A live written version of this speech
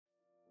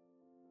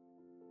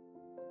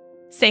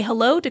Say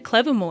hello to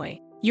Klevu Moi,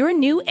 your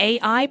new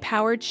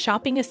AI-powered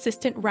shopping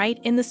assistant right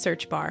in the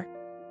search bar.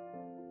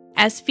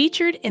 As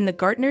featured in the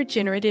Gartner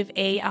Generative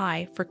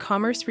AI for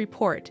Commerce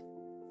report,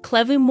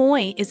 Klevu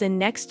Moi is a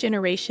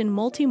next-generation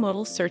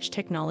multimodal search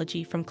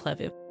technology from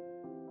Klevu.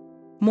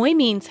 Moi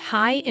means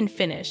hi in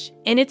Finnish,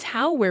 and it's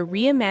how we're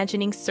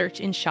reimagining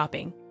search in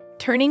shopping,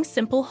 turning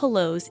simple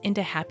hellos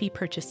into happy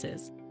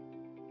purchases.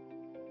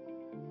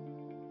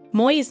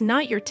 Moi is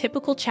not your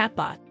typical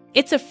chatbot.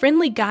 It's a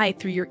friendly guide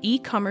through your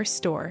e-commerce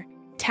store,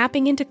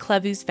 tapping into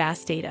Klevu's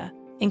vast data,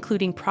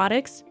 including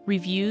products,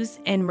 reviews,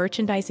 and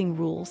merchandising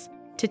rules,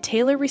 to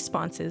tailor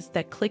responses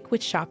that click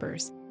with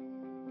shoppers.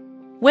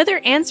 Whether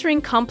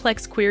answering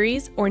complex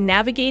queries or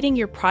navigating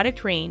your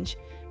product range,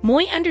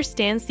 Moi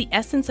understands the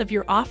essence of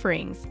your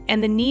offerings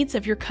and the needs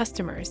of your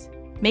customers,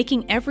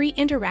 making every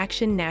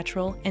interaction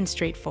natural and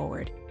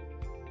straightforward.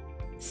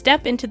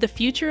 Step into the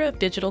future of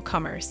digital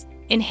commerce.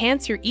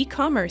 Enhance your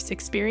e-commerce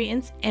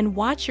experience and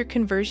watch your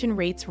conversion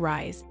rates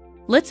rise.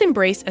 Let's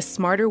embrace a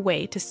smarter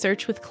way to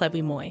search with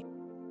Klevu Moi.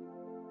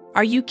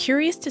 Are you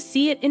curious to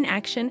see it in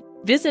action?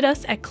 Visit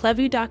us at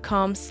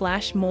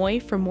klevu.com/moi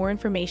for more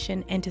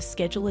information and to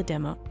schedule a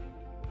demo.